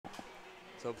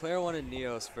So Player-1 and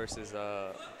Neos versus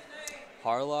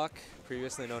Harlock,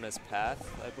 previously known as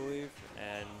Path, I believe,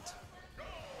 and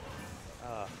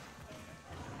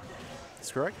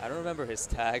That's correct. I don't remember his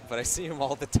tag, but I see him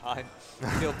all the time. I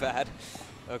feel bad.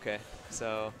 Okay,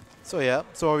 so So yeah,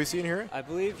 so what are we seeing here? I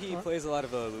believe he plays a lot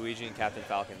of Luigi and Captain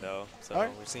Falcon, though. So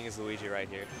we're seeing his Luigi right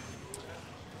here.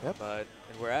 Yep. And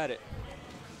we're at it.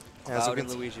 Cloud and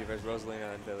Luigi versus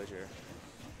Rosalina and Villager.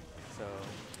 So.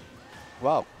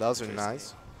 Wow, that was a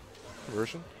nice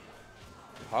conversion.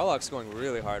 Harlock's going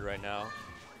really hard right now.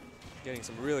 Getting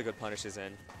some really good punishes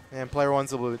in. And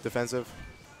Player-1's a little bit defensive.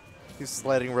 He's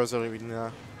letting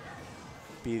Rosalina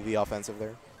be the offensive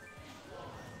there.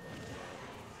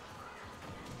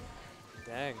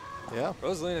 Dang. Yeah.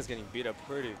 Rosalina's getting beat up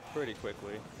pretty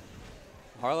quickly.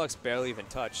 Harlock's barely even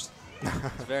touched.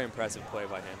 It's a very impressive play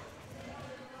by him.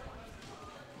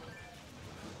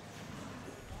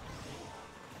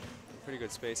 Pretty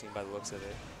good spacing by the looks of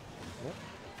it. Yep.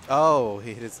 Oh,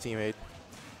 he hit his teammate.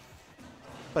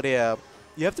 But yeah,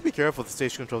 you have to be careful with the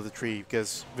stage control of the tree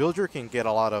because Villager can get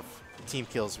a lot of team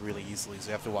kills really easily, so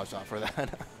you have to watch out for that. Alright.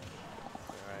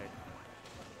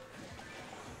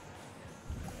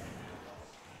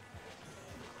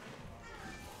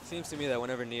 Seems to me that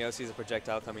whenever Neo sees a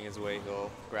projectile coming his way,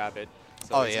 he'll grab it.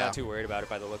 So he's not too worried about it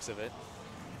by the looks of it.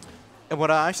 And what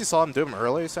I actually saw him do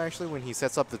earlier is actually when he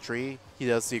sets up the tree, he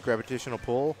does the gravitational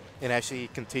pull and actually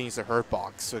continues to hurt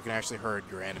box, so it can actually hurt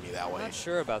your enemy that way. I'm not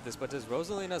sure about this, but does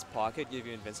Rosalina's pocket give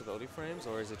you invincibility frames,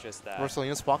 or is it just that?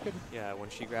 Rosalina's pocket? Yeah, when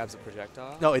she grabs a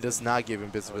projectile? No, it does not give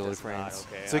invincibility frames.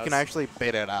 Okay. So you can actually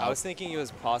bait it out. I was thinking he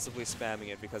was possibly spamming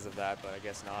it because of that, but I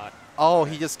guess not. Oh,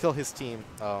 he just killed his team.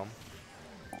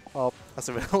 Well, that's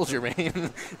a Villager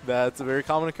main. That's a very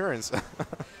common occurrence.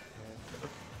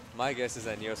 My guess is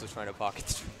that Neos was trying to pocket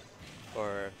the tree.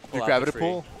 Or the pull gravity out the tree.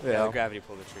 pull? Yeah, the gravity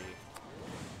pull the tree.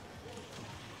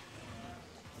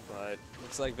 But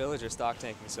looks like Villager stock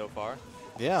tanking so far.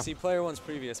 Yeah. See Player-1's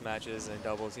previous matches and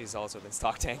doubles, he's also been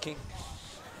stock tanking.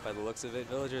 By the looks of it,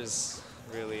 Villager's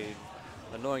really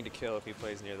annoying to kill if he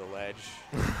plays near the ledge.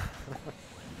 By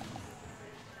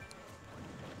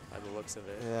the looks of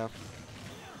it. Yeah.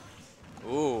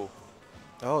 Ooh.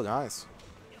 Oh, nice.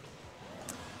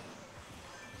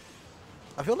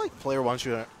 I feel like Player-1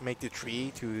 should make the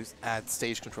tree to add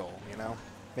stage control, you know?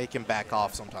 Make him back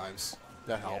off sometimes.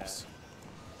 That helps.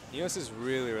 Neos is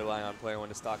really relying on Player-1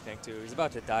 to stock tank too. He's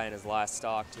about to die in his last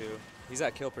stock too. He's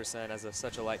at kill percent as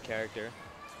such a light character.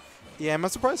 Yeah, I'm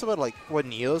not surprised about like what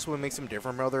Neos, what makes him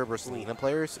different from other Rosalina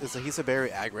players, is that he's a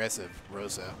very aggressive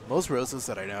Rosa. Most Rosas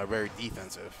that I know are very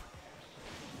defensive.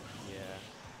 Yeah.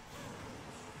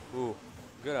 Ooh,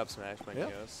 good up smash by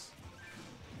Neos.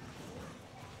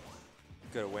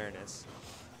 Good awareness.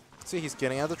 See, he's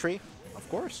getting out of the tree. Of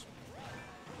course.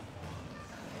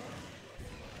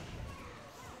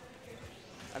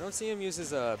 I don't see him use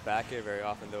his back air very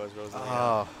often though as Rosalina.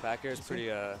 Oh. Back air is pretty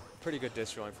good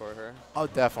disjoint for her. Oh,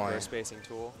 definitely. For a spacing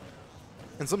tool.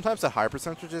 And sometimes at high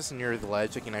percentages near the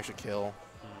ledge, it can actually kill.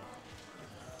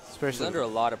 Especially He's under a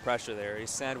lot of pressure there.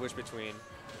 He's sandwiched between.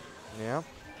 Yeah.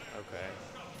 Okay.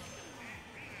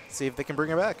 See if they can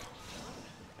bring it back.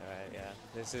 Alright, yeah.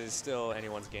 This is still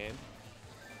anyone's game.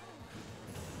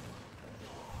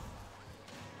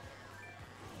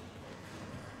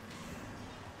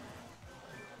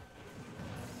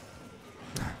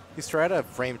 He's trying to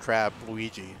frame trap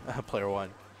Luigi, Player-1.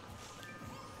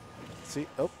 See?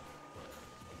 Oh.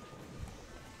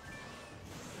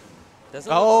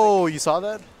 Oh, you saw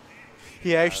that?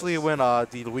 He actually went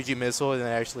the Luigi missile and then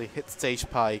actually hit stage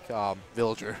pike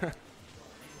Villager. Oh,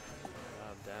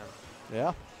 damn.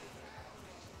 Yeah.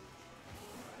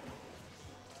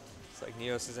 It's like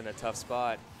Neos is in a tough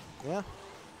spot. Yeah.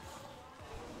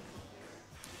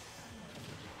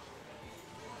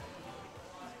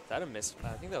 Is that a miss? I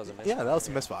think that was a miss. Yeah, that was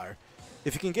a misfire.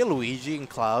 If you can get Luigi and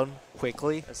Cloud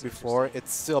quickly before,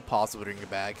 it's still possible to bring it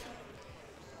back.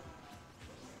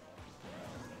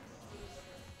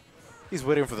 He's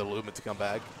waiting for the Lumen to come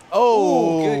back.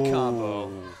 Oh! Ooh, good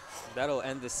combo. That'll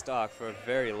end the stock for a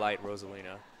very light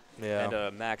Rosalina. Yeah. And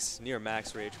a near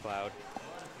max Rage Cloud.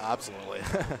 Absolutely.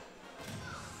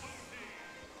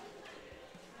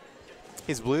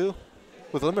 He's blue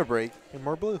with limit break and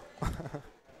more blue.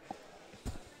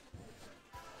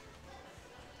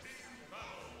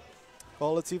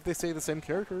 Well, let's see if they stay the same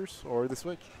characters or they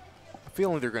switch. I'm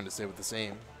feeling they're going to stay with the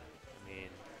same. I mean,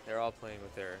 they're all playing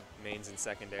with their mains and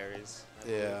secondaries.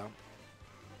 Yeah.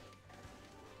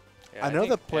 Yeah, I know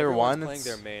that Player-1 playing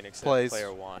their main except plays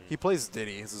Player-1. He plays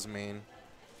Diddy as his main.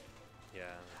 Yeah.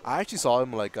 I actually saw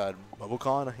him like at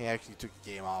MobileCon. He actually took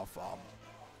the game off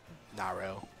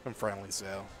Naro and Friendly,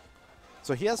 so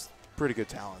So he has pretty good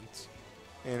talent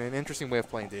and an interesting way of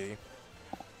playing Diddy.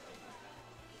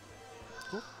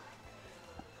 Cool.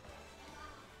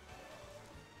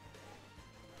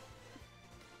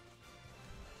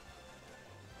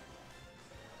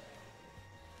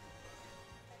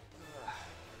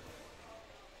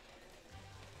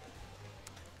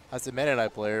 As a Meta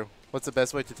Knight player, what's the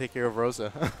best way to take care of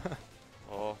Rosa?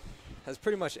 Well, as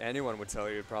pretty much anyone would tell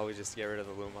you, probably just get rid of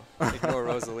the Luma. Ignore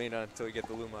Rosalina until you get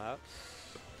the Luma out.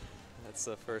 That's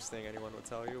the first thing anyone would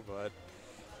tell you, but at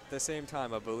the same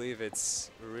time, I believe it's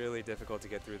really difficult to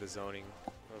get through the zoning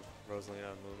of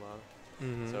Rosalina and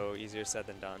Luma. So easier said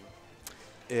than done.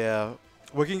 Yeah.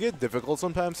 What can get difficult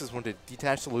sometimes is when they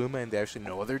detach the Luma and they actually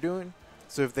know what they're doing.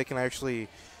 So if they can actually...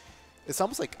 It's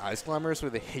almost like Ice Climbers where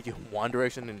they hit you in one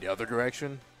direction and the other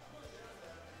direction.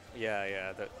 Yeah,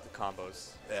 yeah, the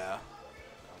combos. Yeah.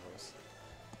 Combos.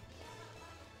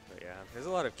 But yeah, there's a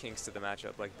lot of kinks to the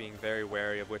matchup, like being very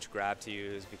wary of which grab to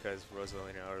use because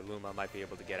Rosalina or Luma might be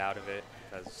able to get out of it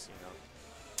because,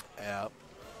 you know. Yeah.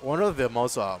 One of the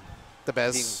most, the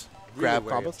best grab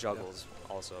really wary of combos. juggles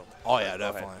also. Oh, yeah, Go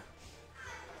definitely. ahead.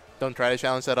 Don't try to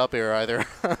challenge that up here either.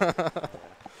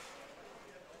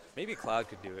 Maybe Cloud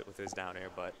could do it with his down air,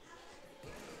 but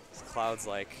Cloud's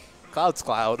like Cloud's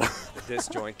Cloud. the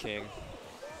disjoint king.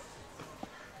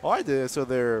 All I did, so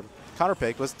their counter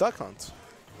pick was Duck Hunt.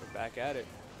 We're back at it.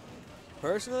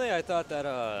 Personally, I thought that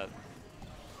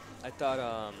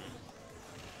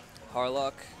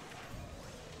Harlock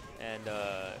and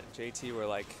JT were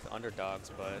like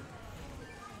underdogs, but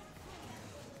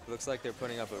looks like they're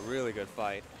putting up a really good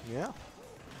fight. Yeah.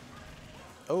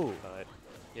 Oh. But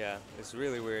yeah, it's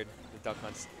really weird, the Duck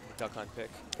Hunt pick.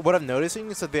 What I'm noticing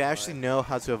is that they actually know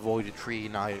how to avoid a tree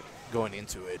not going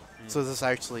into it. So this is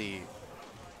actually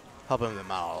helping them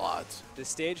out a lot. The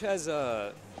stage has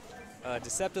a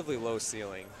deceptively low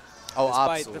ceiling. Oh,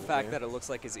 Despite absolutely. the fact that it looks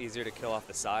like it's easier to kill off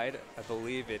the side, I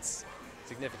believe it's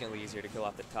significantly easier to kill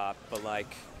off the top. But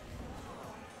like,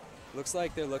 looks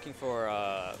like they're looking for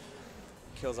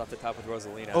kills off the top with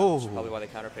Rosalina. Oh. Which is probably why they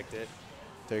counterpicked it.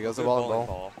 There goes the Good bowling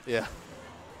ball. Yeah.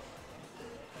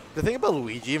 The thing about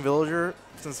Luigi and Villager,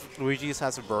 since Luigi's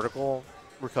has a vertical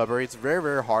recovery, it's very,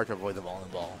 very hard to avoid the bowling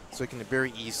ball. So you can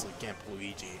very easily camp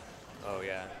Luigi. Oh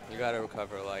yeah, you gotta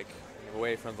recover like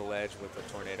away from the ledge with the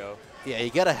tornado. Yeah,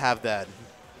 you gotta have that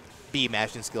B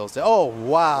mashing skills. Oh,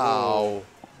 wow.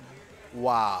 Ooh.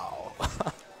 Wow.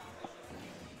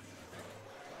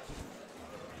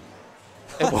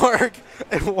 It worked.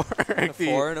 It worked.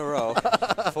 4 in a row.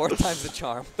 4 times the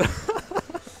charm.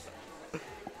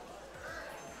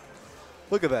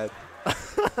 Look at that.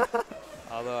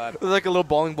 Although It's like a little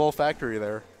bowling ball factory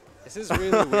there. this is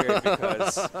really weird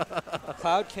because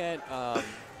Cloud can't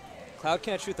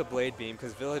shoot the blade beam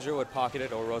because Villager would pocket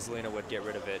it or Rosalina would get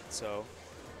rid of it. So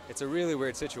it's a really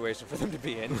weird situation for them to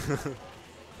be in.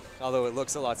 Although it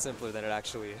looks a lot simpler than it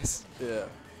actually is. Yeah.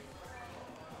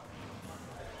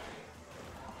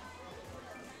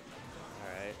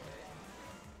 Alright.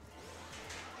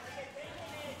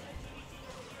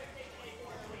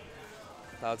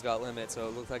 Cloud's got limit, so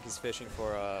it looks like he's fishing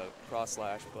for a cross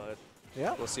slash, but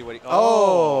Yeah. we'll see what he...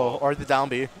 Oh, or the down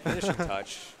B. Finishing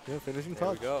touch. Yeah, finishing There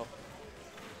we touch. go.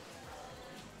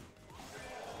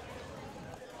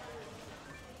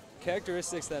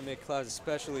 Characteristics that make Cloud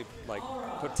especially like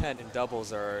potent in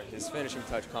doubles are his finishing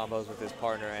touch combos with his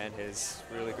partner and his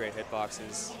really great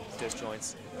hitboxes,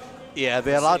 disjoints. Yeah,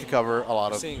 they had a lot to cover, a lot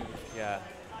We're of seeing, yeah,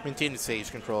 maintain the stage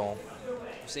control. we're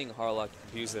seeing Harlock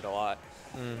abuse it a lot.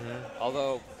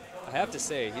 Although I have to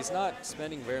say he's not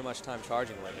spending very much time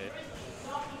charging limit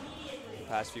the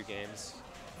past few games.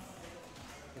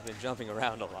 He's been jumping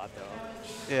around a lot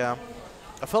though. Yeah.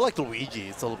 I felt like Luigi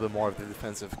is a little bit more of the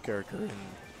defensive character in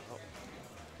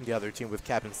the other team with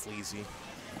Cap and Sleezy.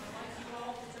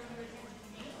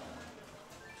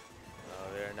 Oh,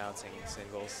 they're announcing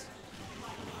singles.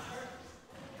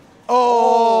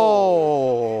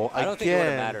 Oh! I don't think it would have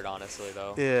again. mattered, honestly,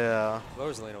 though. Yeah.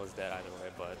 Rosalina was dead either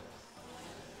way, but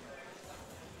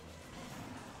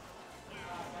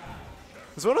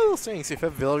It's one of those things, if you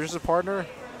have Villager as a partner,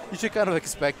 you should kind of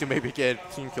expect to maybe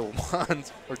get team kill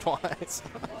once or twice.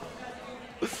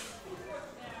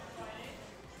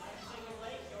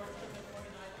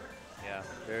 yeah,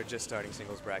 they're just starting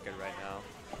singles bracket right now.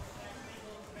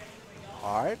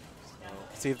 All right.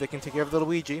 See if they can take care of the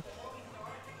Luigi.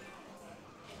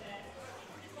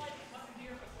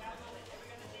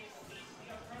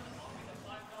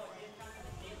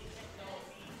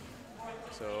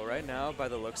 So right now, by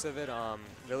the looks of it,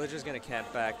 Villager's going to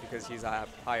camp back because he's a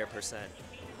higher percent,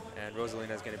 and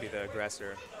Rosalina's going to be the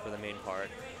aggressor for the main part.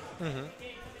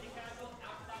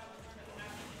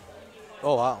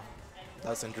 Oh, wow.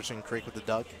 That's an interesting trick with the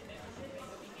duck.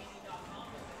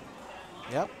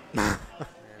 Yep. And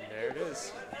there it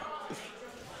is.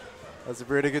 That's a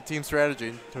pretty good team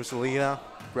strategy. Rosalina,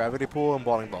 gravity pool, and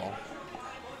bowling ball.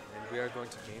 And we are going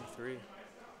to game 3.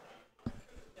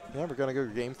 Yeah, we're going to go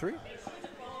to game 3.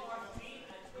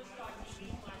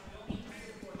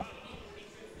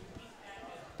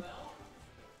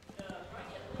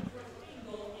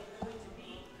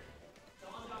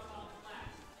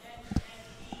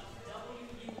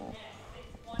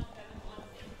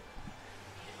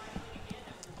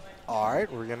 All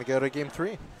right, we're going to go to game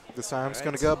 3. This time it's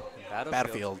going to go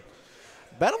Battlefield.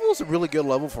 Battlefield is a really good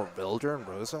level for Villager and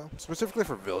Rosa, specifically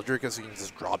for Villager because you can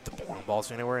just drop the bowling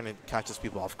balls anywhere and it catches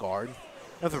people off guard.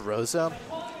 And for Rosa,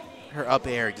 her up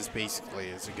air just basically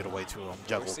is a good way to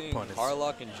juggle opponents.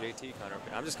 Harlock and JT kind of.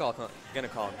 I'm just going to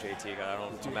call him JT because I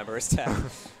don't remember his tag.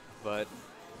 But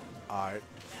all right.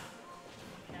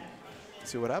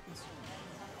 See what happens.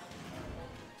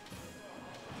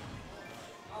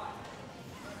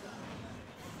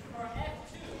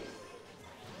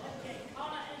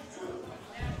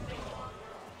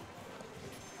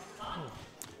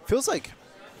 Feels like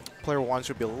Player-1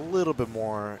 should be a little bit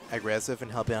more aggressive in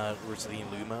helping out Rosalie and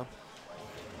Luma.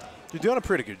 They're doing a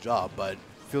pretty good job, but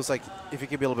feels like if you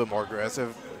could be a little bit more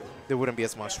aggressive, there wouldn't be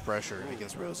as much pressure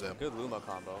against Rosa. Good Luma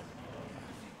combo.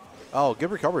 Oh,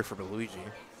 good recovery from Luigi.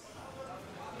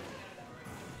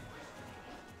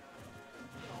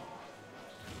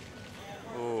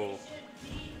 Ooh.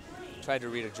 Tried to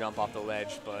read a jump off the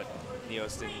ledge, but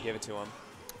Neos didn't give it to him.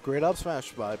 Great up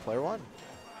smash by Player-1.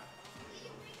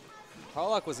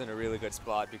 Harlock was in a really good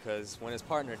spot because when his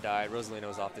partner died, Rosalina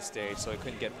was off the stage, so he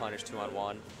couldn't get punished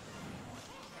 2-on-1.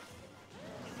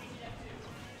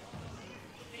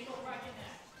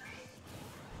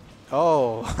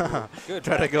 Oh, good.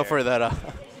 Try to go air. for that.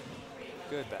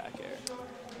 Good back air.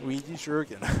 Luigi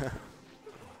Shuriken. Alright.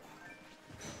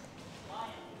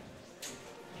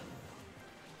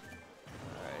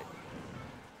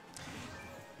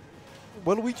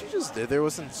 What Luigi just did there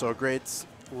wasn't so great.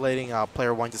 Letting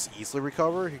Player-1 just easily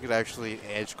recover, he could actually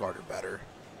edge guard her better.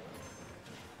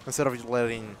 Instead of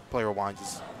letting Player-1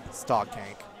 just stock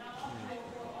tank.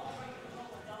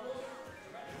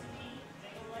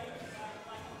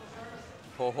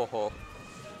 Ho ho ho.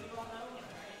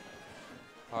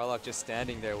 Harlock just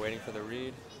standing there waiting for the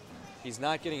read. He's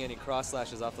not getting any cross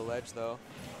slashes off the ledge though.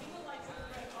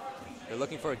 They're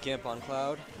looking for a gimp on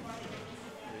Cloud.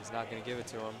 He's not going to give it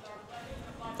to him.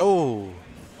 Oh,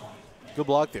 good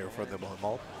block there for the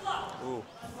Maul. Ooh.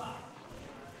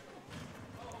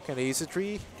 Can they use the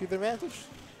tree to their advantage?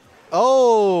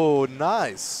 Oh,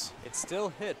 nice. It still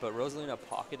hit, but Rosalina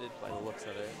pocketed by the looks of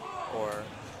it. Or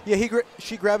yeah,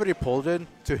 she gravity pulled it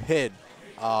to hit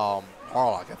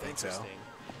Harlock, I think so. interesting.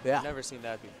 Yeah. I've never seen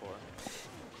that before.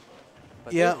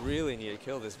 But yeah. they really need to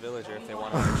kill this villager if they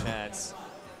want to have a chance.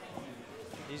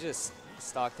 He's just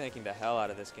stock tanking the hell out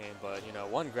of this game, but you know,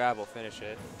 one grab will finish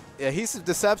it. Yeah, he's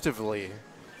deceptively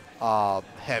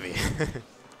heavy.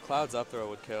 Cloud's up throw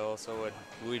would kill, so would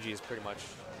Luigi's pretty much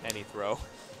any throw.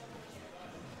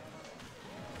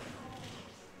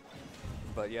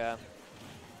 But yeah.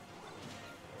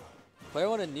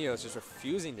 Player-1 and Neo's just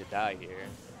refusing to die here.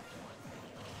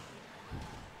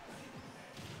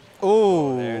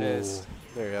 Oh, there it is.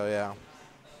 There you go, yeah.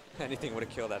 Anything would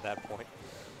have killed at that point.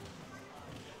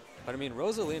 But I mean,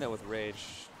 Rosalina with Rage,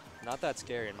 not that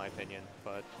scary in my opinion,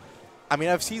 but... I mean,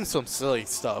 I've seen some silly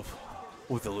stuff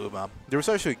with the Luma. There was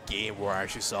actually a game where I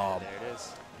actually saw there it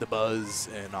is. the Buzz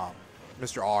and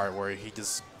Mr. R, where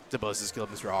the Buzz just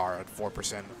killed Mr. R at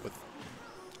 4% with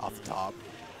off the top.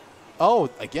 Oh,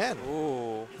 again.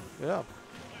 Ooh. Yeah.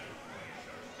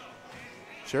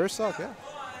 Sure suck, yeah.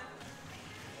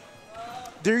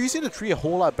 They're using the tree a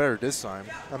whole lot better this time.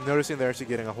 I'm noticing they're actually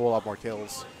getting a whole lot more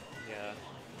kills. Yeah.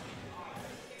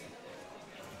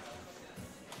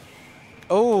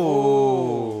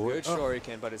 Oh. Good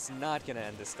shuriken, but it's not going to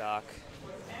end the stock.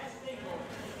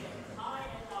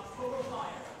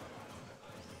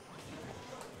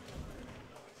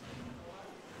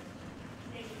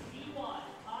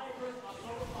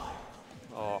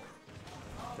 Oh.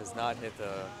 Does not hit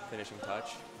the finishing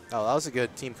touch. Oh, that was a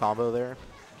good team combo there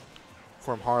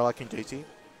from Harlock and JT.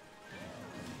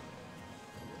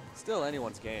 Still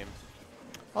anyone's game.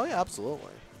 Oh, yeah,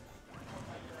 absolutely.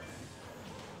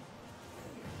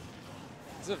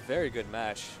 It's a very good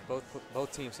match.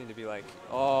 Both teams seem to be like,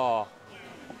 oh,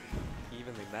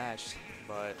 evenly matched,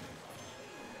 but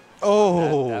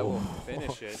oh, that will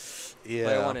finish it. Yeah.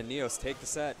 Player-1 and Neos take the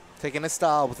set. Taking a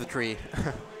style with the tree.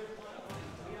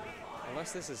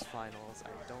 Unless this is finals, I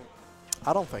don't.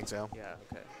 I don't think so. Yeah,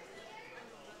 okay.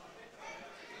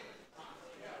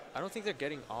 I don't think they're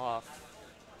getting off,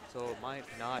 so it might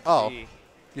not be.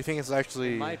 You think it's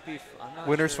actually it might be? I'm not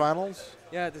winners sure. finals?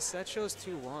 Yeah, the set shows 2-1, so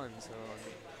I mean,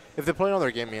 if they play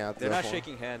another game, yeah. they're not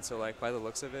shaking hands, so like by the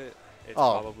looks of it, it's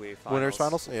oh, probably finals. Winners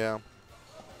finals, yeah.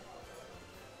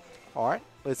 All right,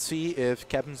 let's see if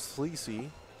Captain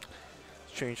Sleezy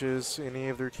changes any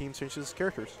of their teams, changes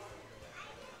characters.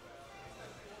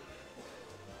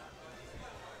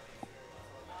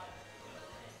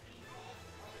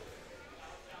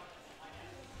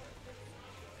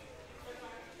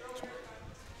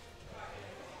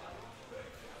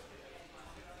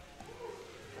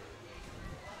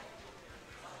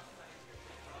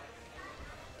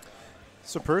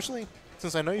 So personally,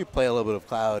 since I know you play a little bit of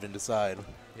Cloud and Decide.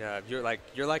 Yeah, you're like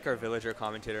our villager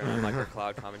commentator, and I'm like our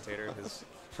Cloud commentator. Cause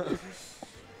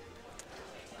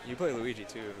you play Luigi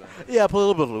too. Yeah, I play a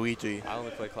little bit of Luigi. I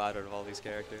only play Cloud out of all these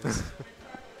characters.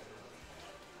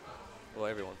 Well,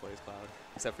 everyone plays Cloud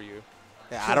except for you.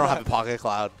 Yeah, I don't have a Pocket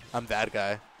Cloud. I'm that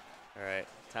guy. All right,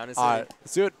 Town and City. All right,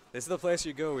 let's do it. This is the place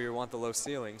you go where you want the low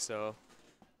ceiling. So,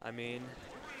 I mean,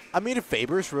 it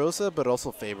favors Rosa, but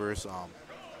also favors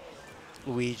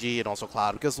Luigi and also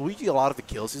Cloud, because Luigi, a lot of the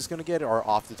kills he's going to get are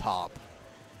off the top.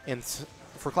 And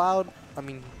for Cloud, I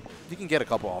mean, you can get a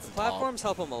couple off the top. Platforms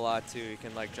help him a lot, too. You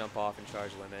can, like, jump off and charge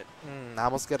limit. I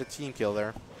almost got a team kill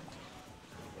there.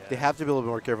 Yeah. They have to be a little bit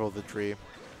more careful with the tree.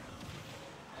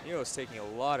 Neo's taking a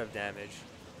lot of damage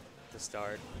to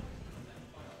start.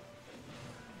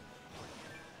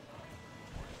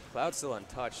 Cloud's still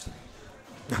untouched.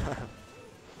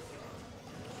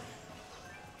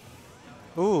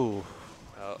 Ooh.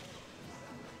 Oh.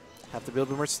 Have to be a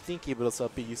little bit more stinky, but it's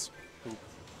up piece. Yeah.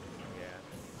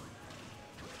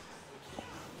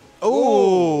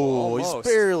 Oh, he's almost.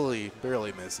 barely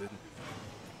missing.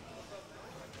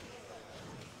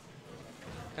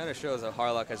 Kind of shows that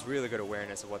Harlock has really good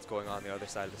awareness of what's going on the other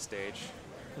side of the stage.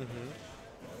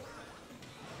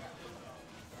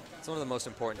 It's one of the most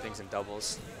important things in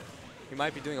doubles. You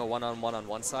might be doing a one-on-one on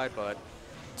one side, but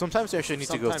sometimes you actually need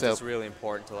to go sometimes it's really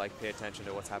important to like pay attention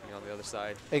to what's happening on the other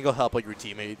side. And go help out your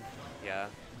teammate. Yeah.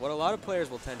 What a lot of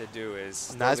players will tend to do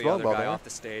is Nice throw the other guy brother. off the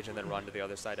stage and then run to the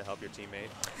other side to help your teammate.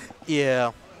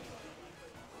 Yeah.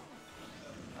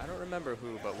 I don't remember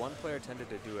who, but one player tended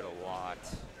to do it a lot.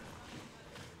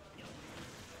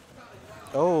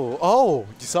 Oh,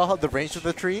 you saw how the range of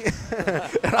the tree?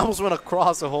 It almost went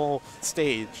across the whole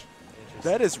stage.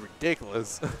 That is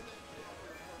ridiculous.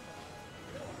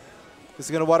 Is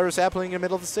it going to water a sapling in the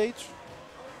middle of the stage?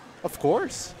 Of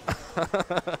course.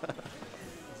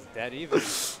 It's dead even.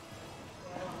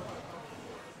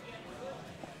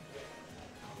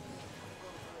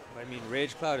 I mean,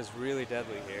 Rage Cloud is really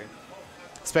deadly here.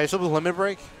 Especially with Limit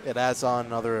Break, it adds on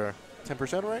another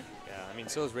 10%, right? Yeah, I mean,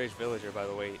 so is Rage Villager, by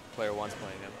the way. Player-1's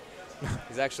playing him.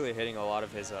 He's actually hitting a lot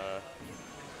of his...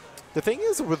 The thing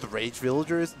is with Rage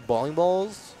Villagers, bowling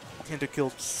balls tend to kill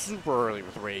super early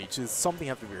with Rage. It's something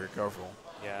you have to be very careful.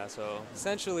 Yeah, so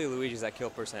essentially Luigi's at kill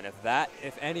percent.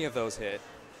 If any of those hit...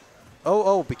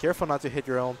 Oh, be careful not to hit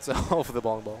your own self with the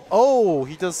bowling ball. Oh,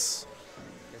 he just...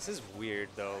 This is weird,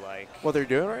 though, like... What they're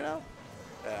doing right now?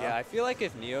 Yeah, I feel like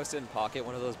if Neos didn't pocket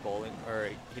one of those bowling... Or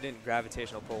he didn't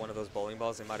gravitational pull one of those bowling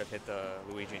balls, they might have hit the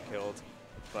Luigi and killed.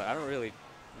 But I don't really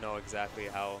know exactly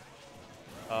how...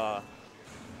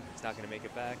 he's not going to make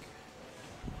it back.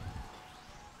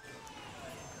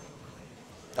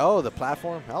 Oh, the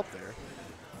platform helped there.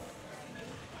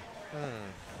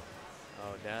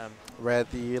 Oh, damn. Read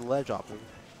the ledge option.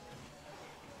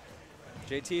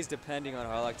 JT's depending on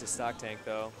Harlock to stock tank,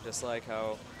 though. Just like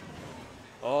how...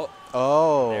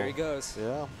 Oh. There he goes.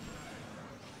 Yeah.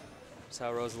 That's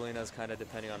how Rosalina's kind of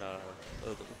depending on a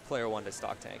Player-1 to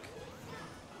stock tank.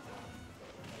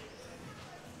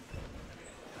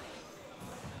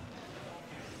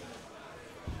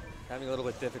 Having a little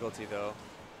bit difficulty, though.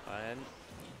 And...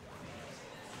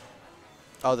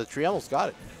 Oh, the tree almost got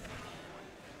it.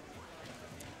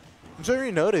 I'm sure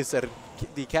you noticed that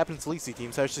the Captain Sleezy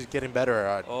team's actually getting better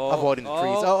at avoiding the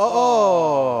trees.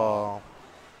 Oh.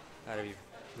 Gotta be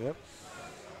Yep.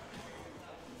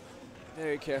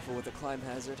 very careful with the climb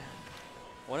hazard.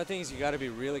 One of the things you gotta be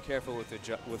really careful with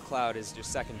with Cloud is your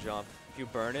second jump. If you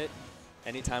burn it,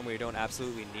 anytime where you don't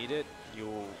absolutely need it,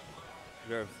 you're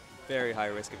at very high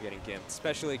risk of getting gimped,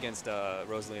 especially against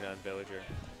Rosalina and Villager.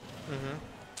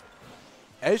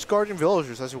 Edge guarding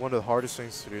Villager is actually one of the hardest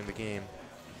things to do in the game,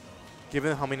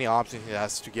 given how many options he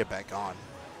has to get back on.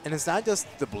 And it's not just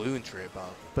the balloon trip,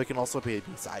 but it can also be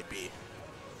side B.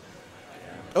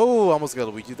 Oh, almost got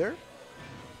Luigi there.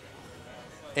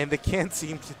 And they can't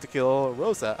seem to kill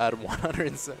Rosa at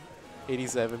 187%.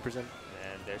 And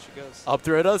there she goes. Up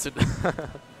to a dozen.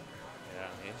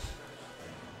 game.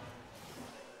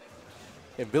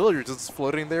 And Villager just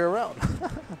floating there around.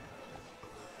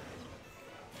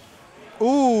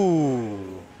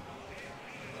 Ooh.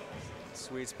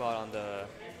 Sweet spot on the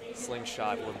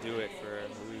slingshot will do it for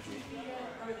Luigi.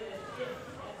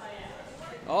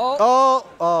 Oh! Oh!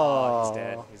 Oh, he's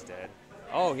dead. He's dead.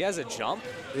 Oh, he has a jump?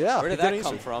 Yeah. Where did that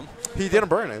come from? He didn't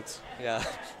burn it. Yeah.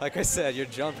 Like I said, your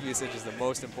jump usage is the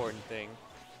most important thing.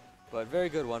 But very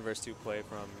good 1 versus 2 play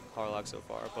from Harlock so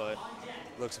far, but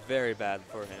looks very bad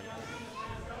for him.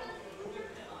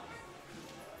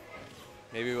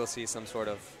 Maybe we'll see some sort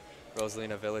of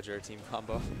Rosalina Villager team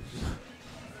combo.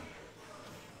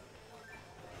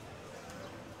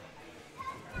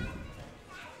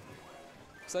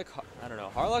 Looks like, I don't know,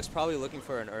 Harlock's probably looking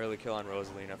for an early kill on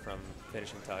Rosalina from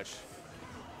finishing touch.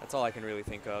 That's all I can really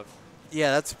think of.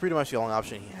 Yeah, that's pretty much the only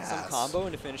option he has. Some combo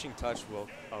into finishing touch will,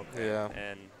 okay. Yeah.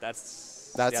 And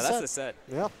that's the set.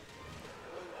 Yeah.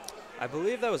 I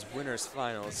believe that was winners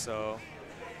finals, so.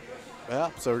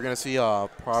 Yeah, so we're going to see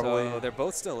probably. So they're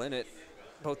both still in it,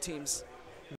 both teams.